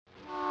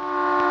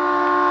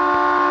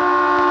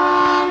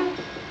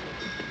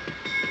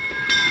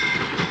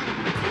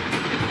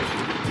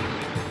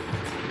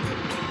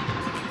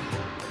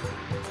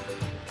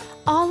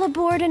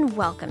and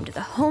welcome to the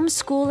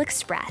Homeschool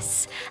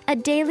Express, a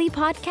daily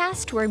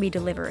podcast where we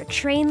deliver a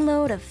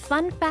trainload of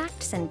fun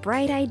facts and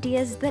bright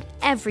ideas that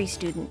every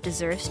student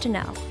deserves to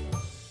know.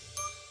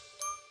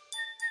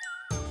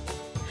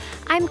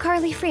 I'm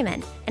Carly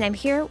Freeman, and I'm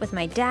here with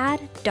my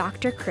dad,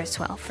 Dr.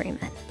 Criswell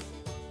Freeman.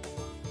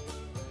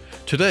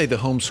 Today, the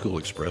Homeschool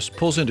Express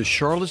pulls into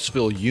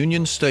Charlottesville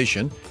Union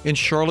Station in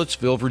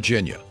Charlottesville,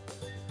 Virginia.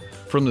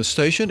 From the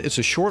station, it's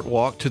a short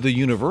walk to the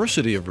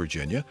University of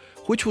Virginia,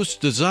 which was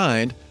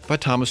designed by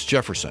Thomas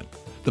Jefferson,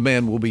 the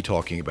man we'll be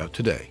talking about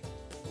today.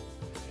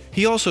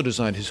 He also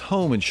designed his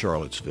home in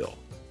Charlottesville.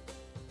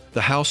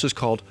 The house is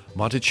called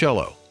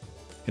Monticello,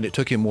 and it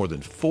took him more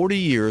than 40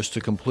 years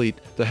to complete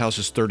the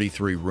house's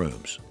 33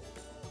 rooms.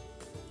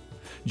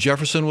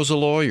 Jefferson was a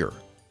lawyer.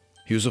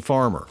 He was a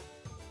farmer.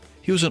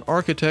 He was an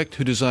architect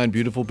who designed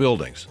beautiful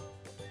buildings.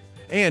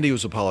 And he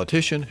was a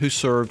politician who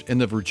served in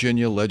the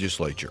Virginia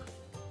legislature.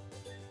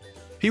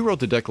 He wrote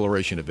the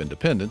Declaration of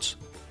Independence,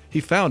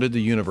 he founded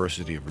the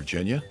University of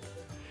Virginia,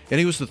 and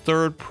he was the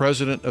third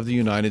President of the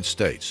United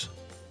States.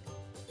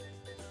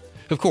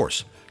 Of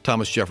course,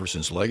 Thomas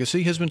Jefferson's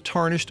legacy has been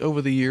tarnished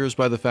over the years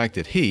by the fact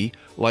that he,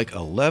 like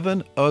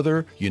 11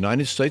 other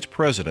United States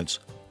presidents,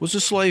 was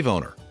a slave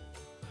owner.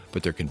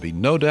 But there can be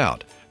no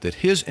doubt that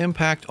his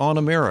impact on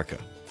America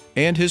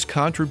and his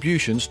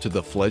contributions to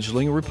the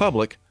fledgling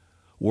republic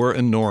were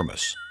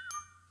enormous.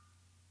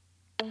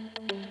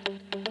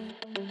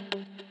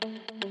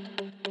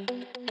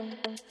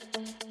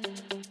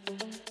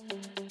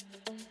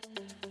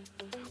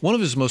 One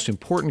of his most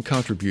important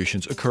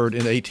contributions occurred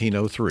in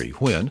 1803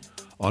 when,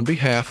 on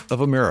behalf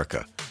of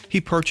America, he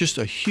purchased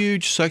a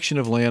huge section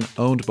of land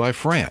owned by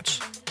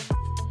France.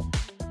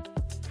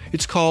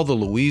 It's called the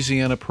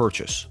Louisiana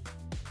Purchase.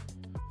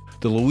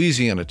 The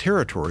Louisiana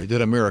Territory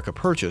that America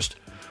purchased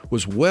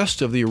was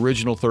west of the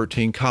original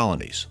 13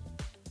 colonies,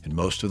 and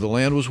most of the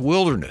land was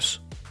wilderness,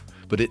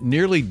 but it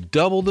nearly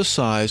doubled the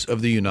size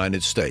of the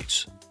United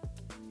States.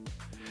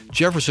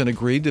 Jefferson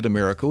agreed that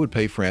America would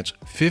pay France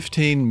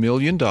 $15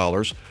 million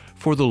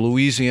for the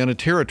Louisiana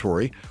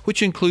Territory,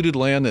 which included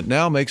land that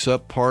now makes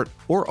up part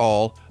or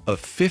all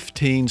of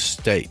 15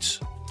 states.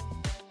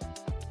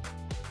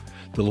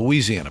 The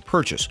Louisiana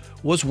Purchase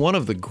was one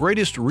of the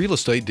greatest real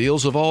estate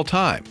deals of all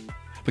time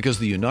because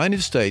the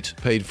United States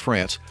paid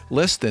France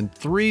less than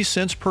 3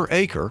 cents per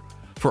acre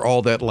for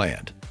all that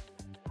land.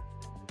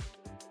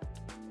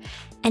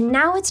 And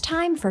now it's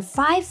time for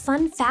 5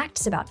 fun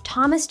facts about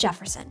Thomas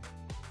Jefferson.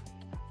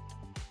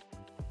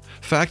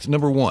 Fact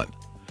number 1.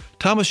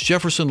 Thomas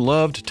Jefferson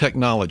loved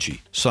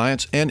technology,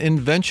 science, and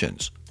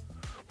inventions.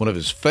 One of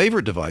his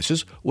favorite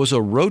devices was a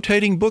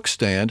rotating book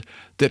stand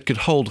that could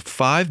hold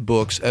 5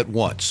 books at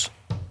once.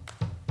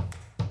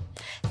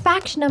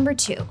 Fact number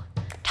 2.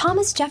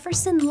 Thomas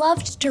Jefferson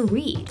loved to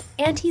read,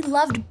 and he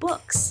loved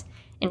books.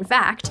 In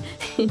fact,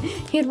 he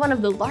had one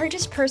of the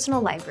largest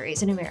personal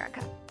libraries in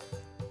America.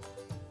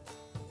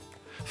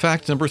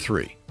 Fact number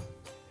 3.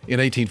 In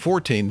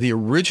 1814, the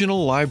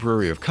original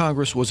Library of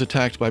Congress was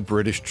attacked by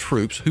British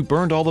troops who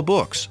burned all the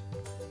books.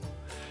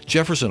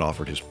 Jefferson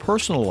offered his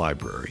personal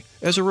library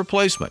as a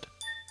replacement.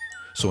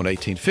 So in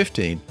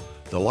 1815,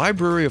 the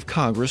Library of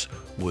Congress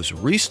was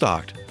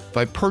restocked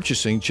by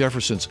purchasing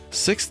Jefferson's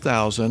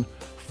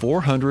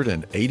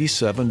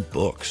 6,487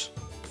 books.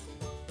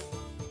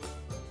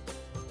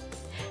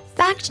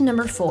 Fact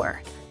number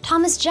 4.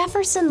 Thomas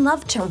Jefferson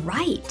loved to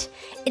write.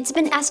 It's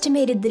been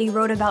estimated that he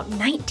wrote about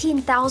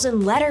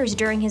 19,000 letters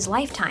during his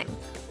lifetime.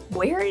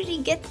 Where did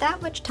he get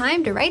that much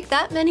time to write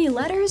that many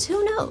letters?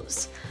 Who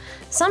knows?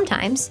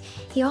 Sometimes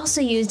he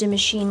also used a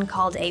machine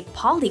called a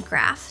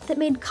polygraph that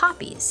made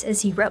copies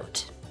as he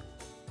wrote.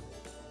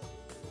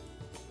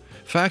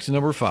 Fact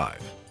number 5.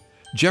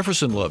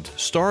 Jefferson loved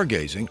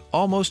stargazing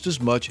almost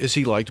as much as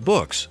he liked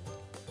books.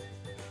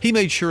 He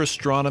made sure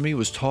astronomy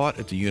was taught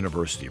at the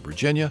University of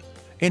Virginia,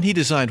 and he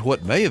designed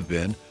what may have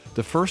been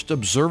the first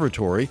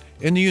observatory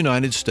in the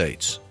United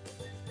States.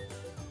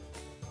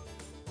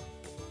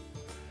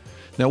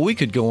 Now, we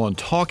could go on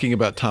talking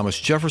about Thomas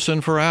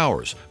Jefferson for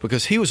hours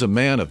because he was a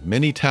man of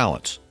many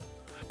talents.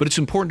 But it's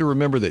important to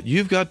remember that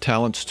you've got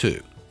talents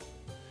too.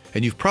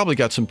 And you've probably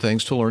got some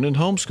things to learn in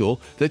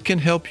homeschool that can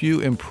help you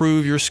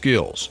improve your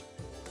skills.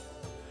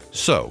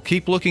 So,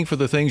 keep looking for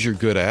the things you're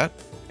good at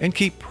and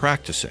keep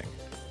practicing.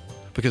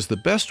 Because the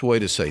best way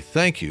to say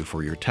thank you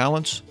for your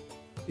talents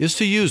is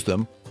to use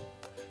them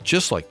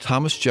just like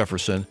Thomas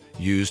Jefferson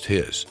used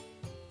his.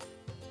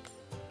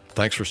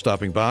 Thanks for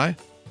stopping by.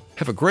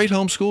 Have a great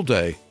homeschool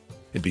day,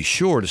 and be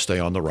sure to stay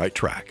on the right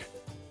track.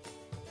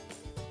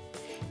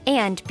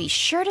 And be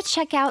sure to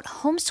check out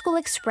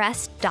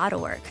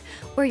homeschoolexpress.org,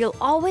 where you'll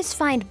always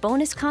find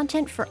bonus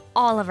content for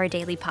all of our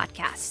daily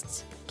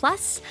podcasts.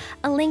 Plus,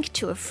 a link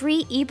to a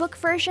free ebook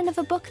version of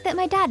a book that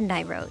my dad and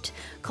I wrote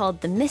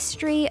called The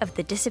Mystery of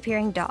the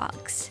Disappearing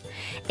Dogs.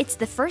 It's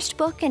the first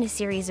book in a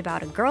series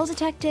about a girl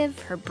detective,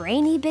 her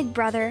brainy big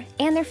brother,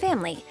 and their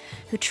family,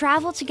 who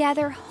travel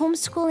together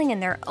homeschooling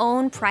in their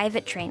own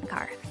private train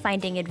car,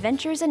 finding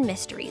adventures and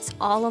mysteries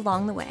all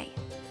along the way.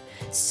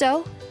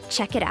 So,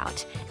 check it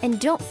out, and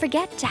don't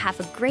forget to have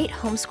a great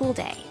homeschool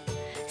day.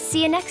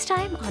 See you next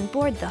time on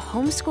board the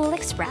Homeschool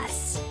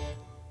Express.